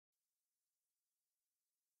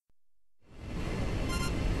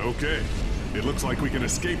Okay, it looks like we can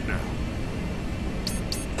escape now.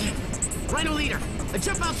 Rhino Leader, a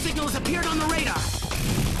jump-out signal has appeared on the radar.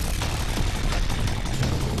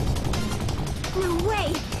 No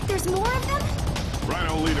way! There's more of them?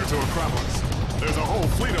 Rhino Leader to Acropolis. There's a whole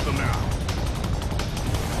fleet of them now.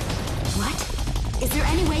 What? Is there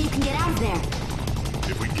any way you can get out of there?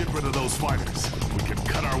 If we get rid of those fighters, we can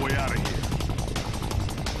cut our way out of here.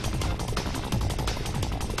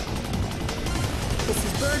 This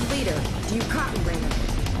is Bird Leader. Do you copy, Raymond?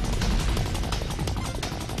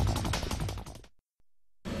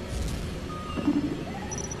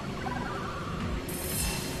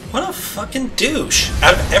 What a fucking douche.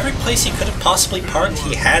 Out of every place he could have possibly parked,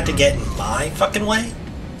 he had to get in my fucking way?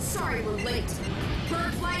 Sorry we're late.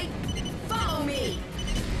 Bird Flight, follow me!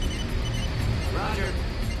 Roger.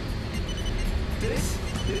 This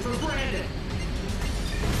is for Brandon.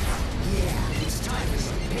 Yeah, it's time for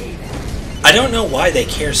some payback. I don't know why they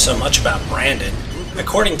care so much about Brandon.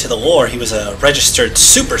 According to the lore, he was a registered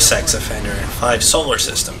super sex offender in 5 solar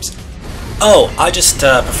systems. Oh, I just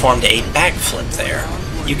performed a backflip there.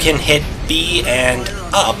 You can hit B and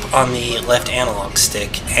up on the left analog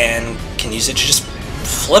stick and can use it to just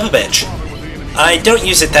flip a bitch. I don't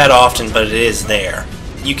use it that often, but it is there.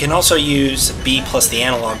 You can also use B plus the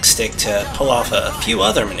analog stick to pull off a few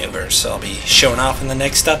other maneuvers, so I'll be showing off in the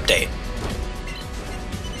next update.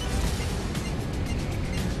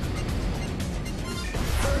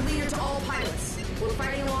 Bird Leader to all pilots. We're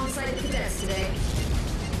fighting alongside the cadets today.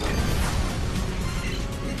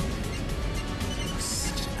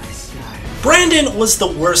 Brandon was the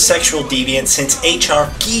worst sexual deviant since H.R.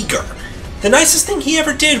 Giger. The nicest thing he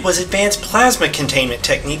ever did was advance plasma containment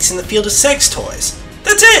techniques in the field of sex toys.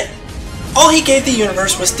 That's it! All he gave the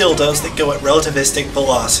universe was dildos that go at relativistic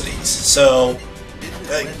velocities. So,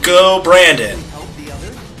 go Brandon.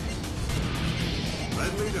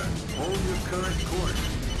 Red Leader, hold your current course.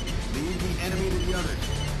 Lead the enemy to the others.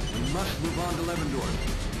 We must move on to Levendorf.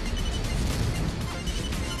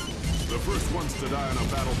 The first ones to die on a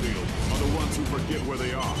battlefield are the ones who forget where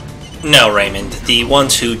they are. No, Raymond. The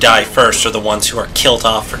ones who die first are the ones who are killed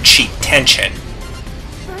off for cheap tension.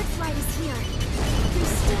 Bird Flight is here. There's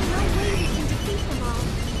still no way we can defeat them all.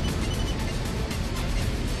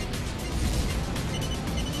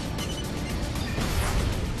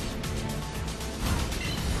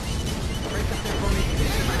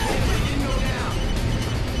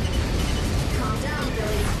 Calm down,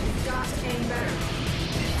 Billy. You've got to aim better.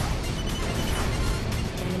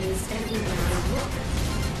 Enemies everywhere. Look.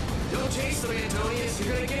 Don't chase them, Antonius.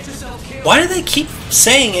 You're gonna get yourself killed. Why do they keep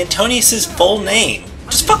saying Antonius' full name?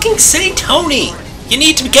 Just fucking say Tony! You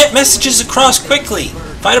need to get messages across quickly.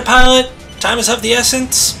 Fighter pilot, time is of the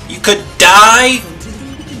essence. You could die! Do you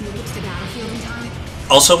think we can make it to the battlefield in time?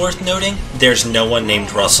 Also worth noting, there's no one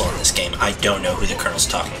named Russell in this game. I don't know who the Colonel's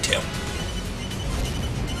talking to.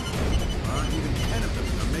 Aren't even 10 of them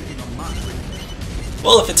and they're making a mockery.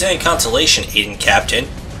 Well, if it's any consolation, Aiden Captain,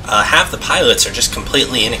 half the pilots are just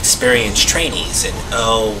completely inexperienced trainees, and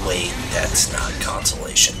oh wait, that's not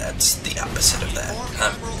consolation, that's the opposite of that.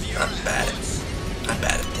 I'm bad at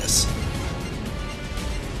this.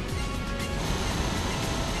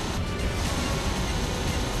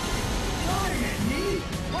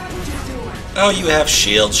 What would you doing? Oh, you have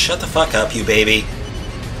shields. Shut the fuck up, you baby.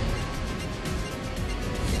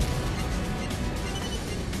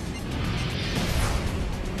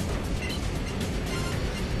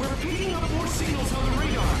 We're picking up more signals on the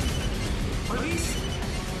radar. Are these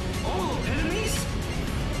all enemies?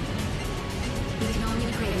 We can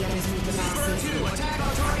only pray the others meet the Bird last 2, attack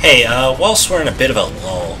on target. Hey, whilst we're in a bit of a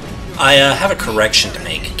lull, I have a correction to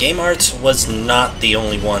make. Game Arts was not the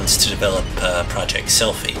only ones to develop Project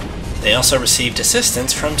Sylpheed. They also received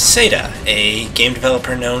assistance from Sega, a game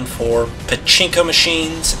developer known for pachinko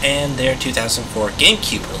machines and their 2004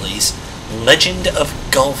 GameCube release, Legend of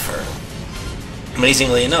Golfer.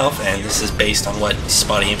 Amazingly enough, and this is based on what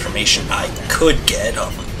spotty information I could get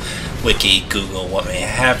off of Wiki, Google, what may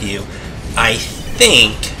have you, I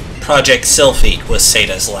think Project Sylpheed was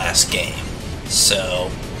Sega's last game. So,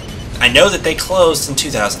 I know that they closed in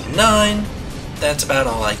 2009, that's about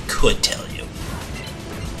all I could tell you.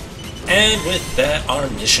 And with that, our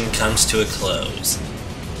mission comes to a close.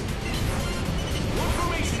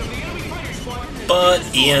 But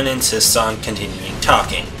Ian insists on continuing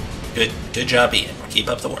talking. Good job, Ian. Keep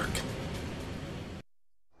up the work.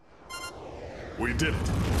 We did it.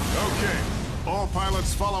 Okay, all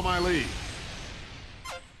pilots follow my lead.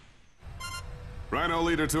 Rhino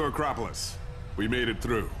Leader to Acropolis. We made it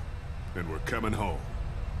through, and we're coming home.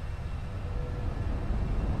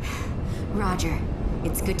 Roger.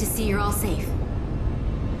 It's good to see you're all safe.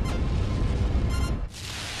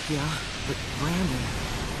 Yeah, but Brandon...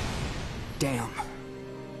 Damn.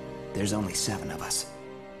 There's only 7 of us.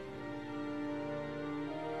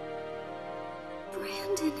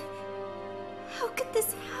 Brandon, how could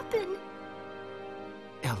this happen?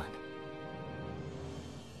 Ellen.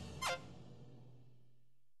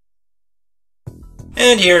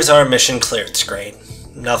 And here's our mission cleared screen.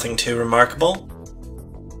 Nothing too remarkable.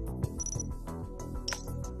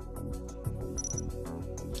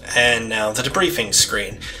 And now the debriefing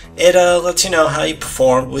screen. It lets you know how you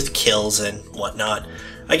performed with kills and whatnot.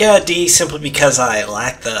 I got a D simply because I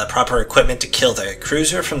lacked the proper equipment to kill the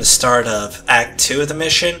cruiser from the start of Act 2 of the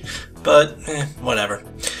mission, but whatever.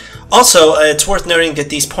 Also, it's worth noting that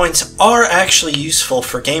these points are actually useful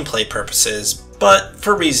for gameplay purposes, but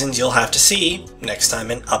for reasons you'll have to see next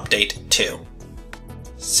time in Update 2.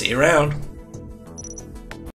 See you around.